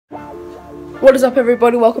What is up,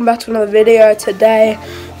 everybody? Welcome back to another video. Today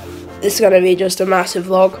this is going to be just a massive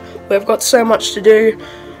vlog. We've got so much to do.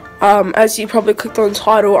 As you probably clicked on the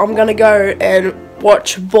title, I'm going to go and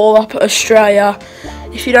watch Ball Up Australia.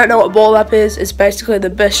 If you don't know what Ball Up is, it's basically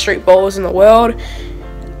the best street ballers in the world.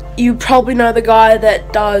 You probably know the guy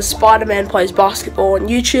that does Spider-Man plays basketball on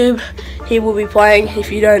YouTube. He will be playing.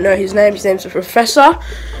 If you don't know his name's the Professor.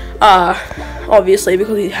 Obviously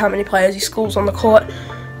because of how many players he schools on the court.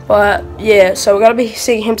 But yeah, so we're going to be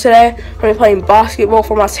seeing him today. I'm going to be playing basketball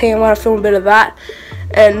for my team. I'm going to film a bit of that.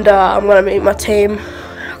 And I'm going to meet my team.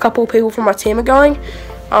 A couple of people from my team are going.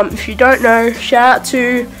 If you don't know, shout out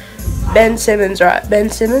to Ben Simmons, right? Ben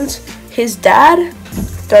Simmons. His dad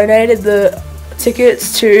donated the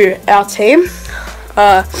tickets to our team,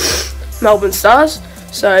 Melbourne Stars.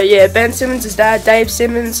 So yeah, Ben Simmons' dad, Dave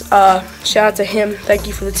Simmons, shout out to him. Thank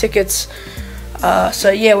you for the tickets. So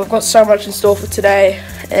yeah, we've got so much in store for today,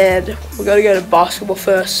 and we've got to go to basketball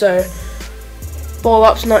first. So Ball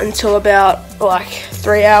Up's not until about like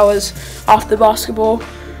 3 hours after basketball,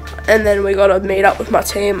 and then we got to meet up with my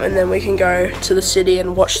team, and then we can go to the city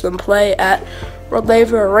and watch them play at Rod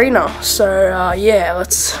Laver Arena. So yeah,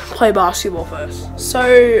 let's play basketball first.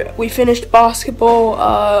 So we finished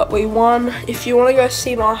basketball, we won. If you want to go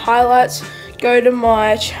see my highlights, go to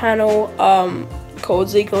my channel called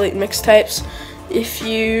Zeke Elite Mixtapes. If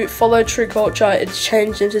you follow True Culture, it's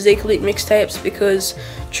changed into Zeke Elite Mixtapes because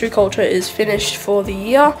True Culture is finished for the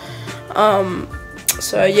year.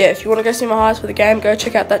 So yeah, if you want to go see my highlights for the game, go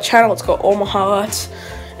check out that channel. It's got all my highlights.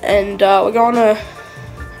 And we're going to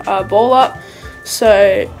Ball Up.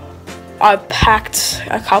 So I packed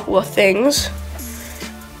a couple of things.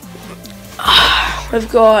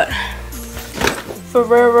 We've got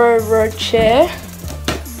Ferrero Rocher.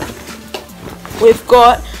 We've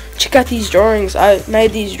got, check out these drawings. I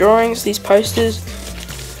made these drawings, these posters.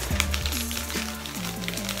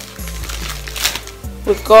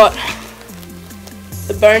 We've got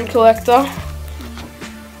the Bone Collector.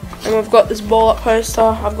 And we've got this Ball Up poster.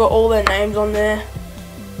 I've got all their names on there.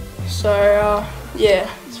 So yeah,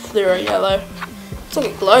 it's fluoro yellow. It's like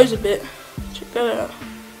it glows a bit. Check that out.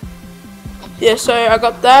 Yeah, so I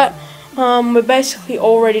got that. We're basically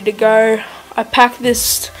all ready to go. I packed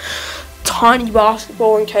this tiny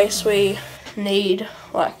basketball in case we need,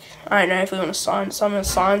 like, I don't know if we want to sign, someone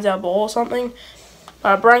signs our ball or something.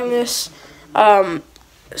 I bring this.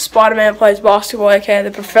 Spider-Man plays basketball, aka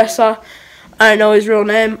the Professor. I don't know his real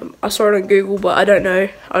name. I saw it on Google, but I don't know.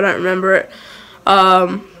 I don't remember it.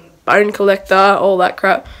 Bone Collector, all that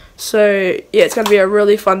crap. So yeah, it's gonna be a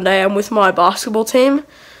really fun day. I'm with my basketball team.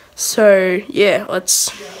 So yeah, let's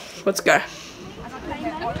go.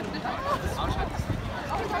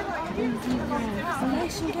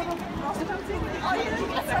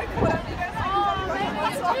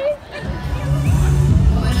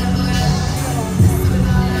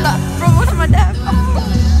 From what's my dad?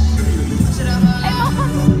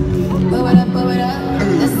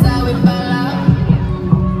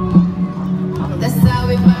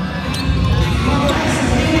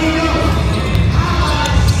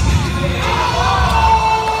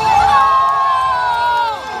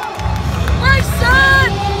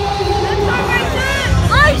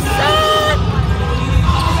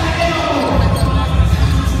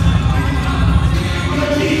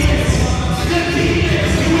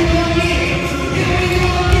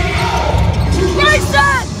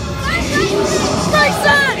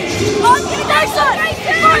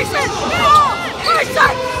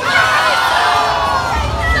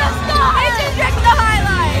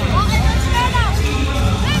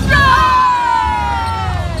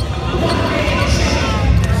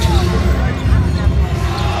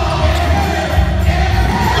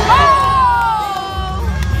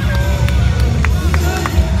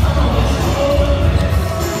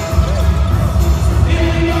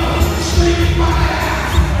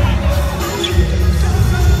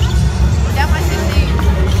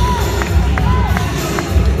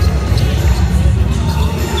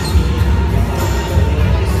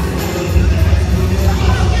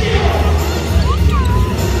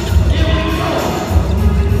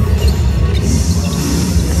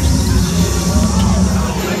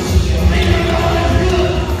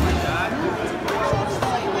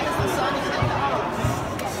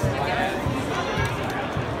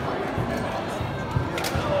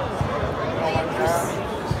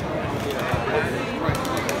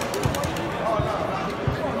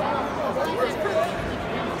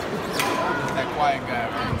 Quiet guy,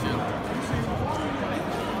 right? Chill.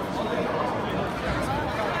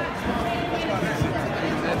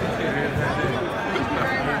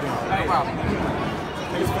 No problem.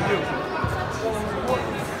 It's for you.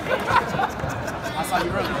 how you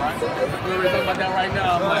running, right? We're talking about that right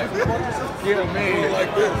now. I'm like, yeah, man.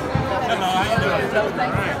 Like this. Hello, how you doing?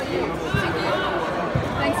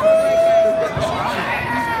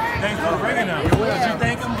 Thanks for bringing them. Did you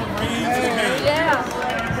thank him for bringing you to the game? Yeah.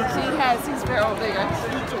 He's very old bigger.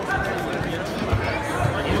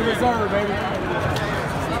 You reserve, baby.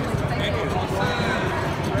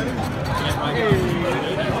 Hey,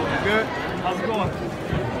 good. How's it going?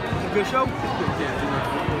 Good show?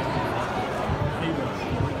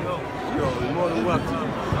 Yo, you're more than welcome.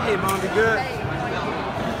 Hey, Mom, be good?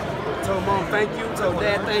 Told Mom thank you, told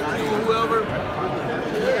Dad thank you, whoever.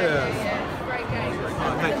 Yeah.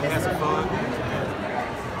 Oh, thank you, had some fun.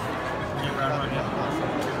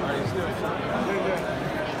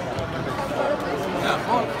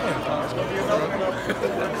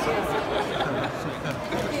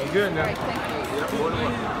 Yeah, good now.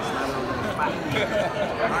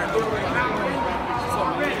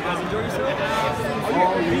 Enjoy yourself?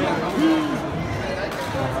 Oh, yeah.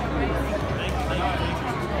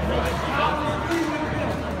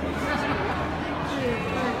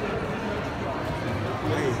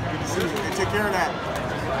 Hey, good to see you. Hey, take care of that.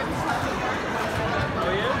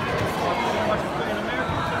 Oh, yeah?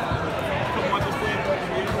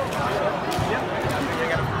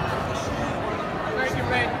 Thank you,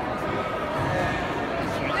 man.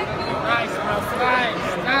 Nice, bro.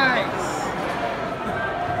 Nice.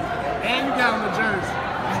 And you got on the jersey.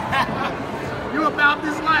 You about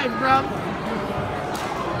this life, bro.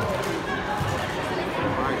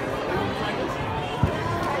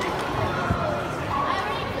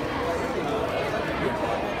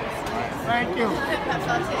 Thank you. Oh,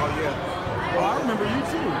 yeah. Well, I remember you,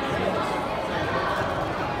 too.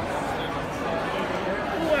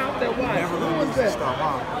 Who out there? Why? Who was that?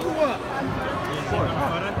 Who what?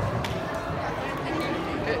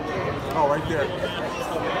 Oh, right there.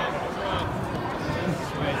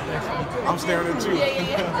 I'm staring at you.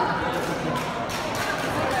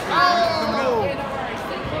 Oh!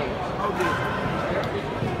 Okay.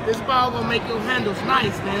 This ball gonna make your handles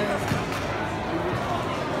nice, man.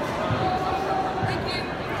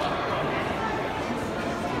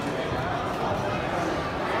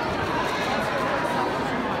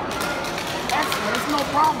 Excellent, it's no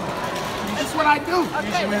problem. That's what I do.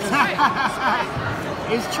 Okay,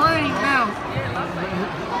 it's trained now.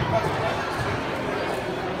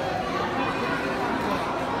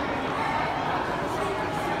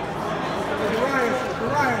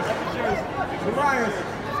 Darius.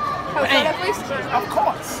 Hey, of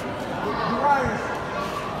course. Darius.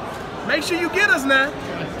 Make sure you get us now.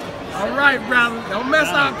 All right, brother. Don't mess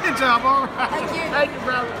our pitch up, all right? Thank you. Thank you,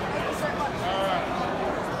 brother. Thank you so much.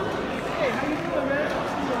 Hey, how you doing, man?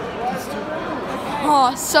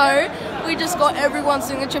 Oh, so we just got everyone's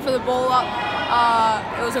signature for the ball up.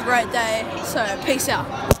 It was a great day. So peace out.